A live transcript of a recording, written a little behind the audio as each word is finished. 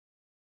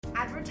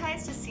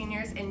Advertise to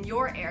seniors in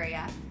your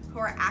area who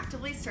are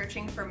actively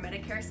searching for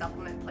Medicare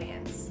Supplement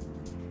plans.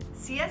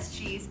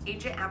 CSG's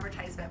Agent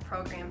Advertisement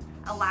program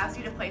allows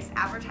you to place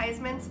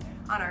advertisements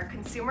on our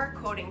consumer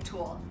quoting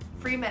tool,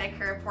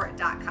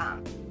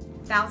 FreeMedicareReport.com.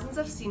 Thousands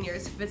of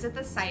seniors visit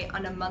the site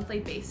on a monthly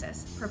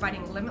basis,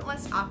 providing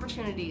limitless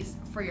opportunities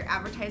for your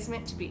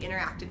advertisement to be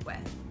interacted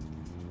with.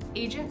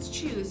 Agents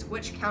choose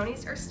which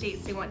counties or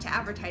states they want to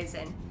advertise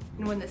in,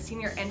 and when the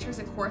senior enters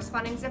a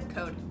corresponding zip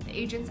code, the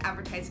agent's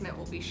advertisement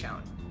will be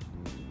shown.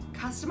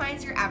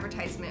 Customize your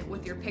advertisement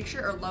with your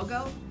picture or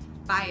logo,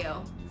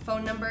 bio,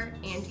 phone number,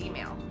 and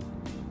email.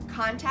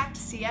 Contact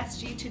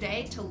CSG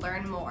today to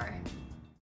learn more.